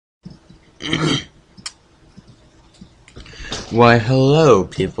Why, hello,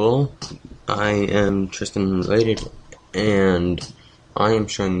 people. I am Tristan Related, and I am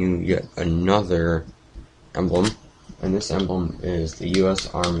showing you yet another emblem, and this emblem is the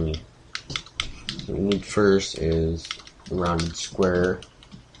U.S. Army. What we need first is the rounded square,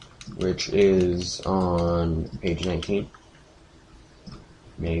 which is on page 19.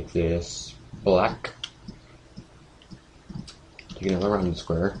 Make this black. Take another rounded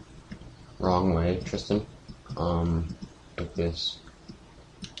square. Wrong way, Tristan. Make this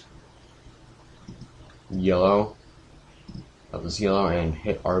yellow. And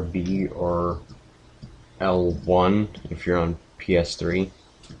hit RB or L1 if you're on PS3.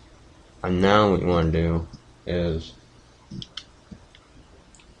 And now what you want to do is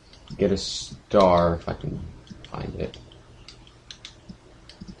get a star, if I can find it.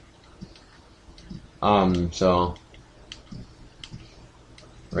 So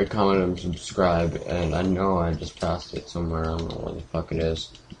rate, comment, and subscribe. And I know I just passed it somewhere. I don't know where the fuck it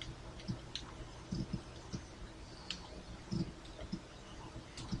is.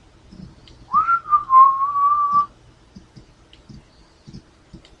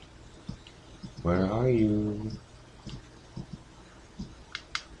 Where are you?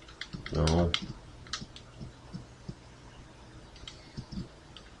 No.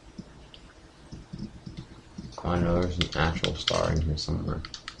 I know there's an actual star in here somewhere.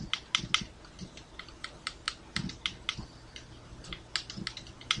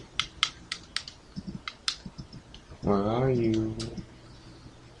 Where are you?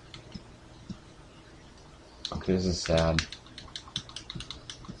 Okay, this is sad.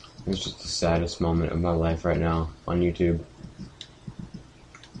 It's just the saddest moment of my life right now on YouTube.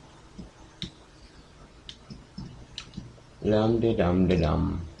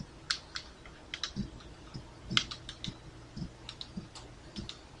 Dum-de-dum-de-dum.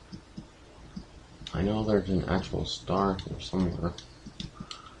 I know there's an actual star here somewhere.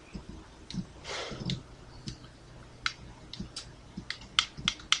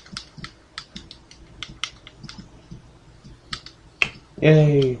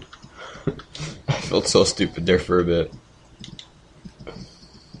 Yay! I felt so stupid there for a bit.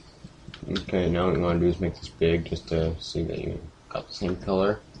 Okay, now what you want to do is make this big just to see that you got the same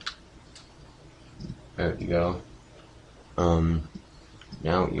color. There you go.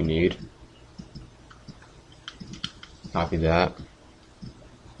 Now what you need, copy that,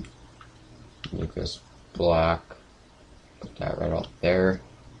 make this black, put that right up there,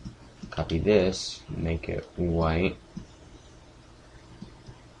 copy this, make it white,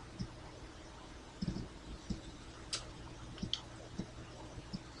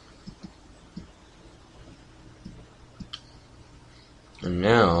 and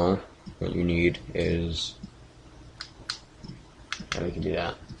now what you need is, how we can do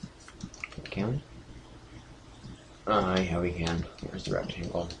that, can we? Yeah, we can. Here's the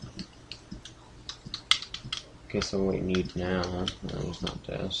rectangle. Okay, so what we need now, no, it's not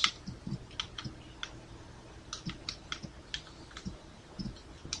this.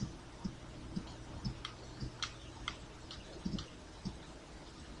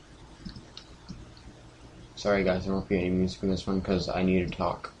 Sorry guys, there won't be any music in this one because I need to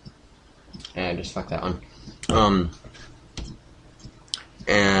talk. And I just fucked that one.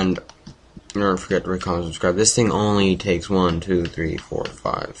 And don't forget to rate, comment, subscribe. This thing only takes 1, 2, 3, 4,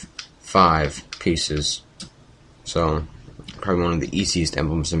 5 pieces. So, probably one of the easiest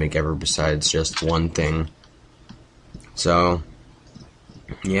emblems to make ever besides just one thing. So,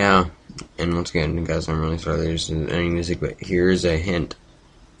 yeah. And once again, guys, I'm really sorry there's any music, but here's a hint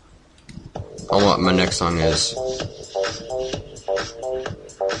on what my next song is.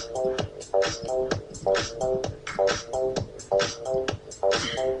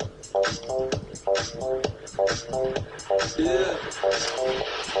 Yeah.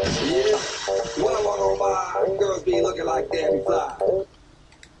 When I walk on by, girls be looking like Debbie Fly.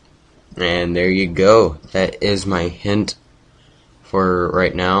 And there you go. That is my hint for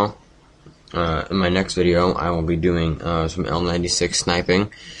right now. In my next video, I will be doing some L96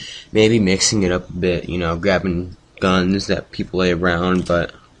 sniping. Maybe mixing it up a bit, you know, grabbing guns that people lay around,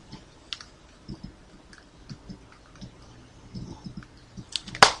 but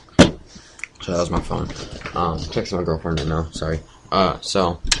so that was my phone. Texting my girlfriend right now, sorry.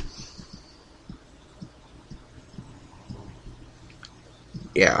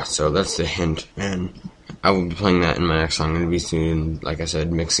 Yeah, so that's the hint, and I will be playing that in my next song. I'm going to be soon, like I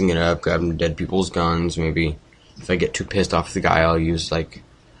said, mixing it up, grabbing dead people's guns. Maybe if I get too pissed off at the guy, I'll use like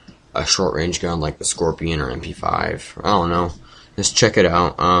a short range gun like the Scorpion or MP5. I don't know. Just check it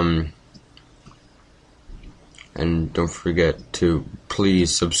out. And don't forget to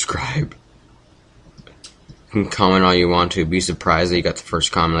please subscribe. can comment all you want to. Be surprised that you got the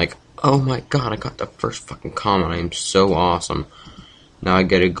first comment. Like, oh my god, I got the first fucking comment. I am so awesome. Now I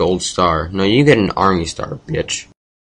get a gold star. No, you get an army star, bitch.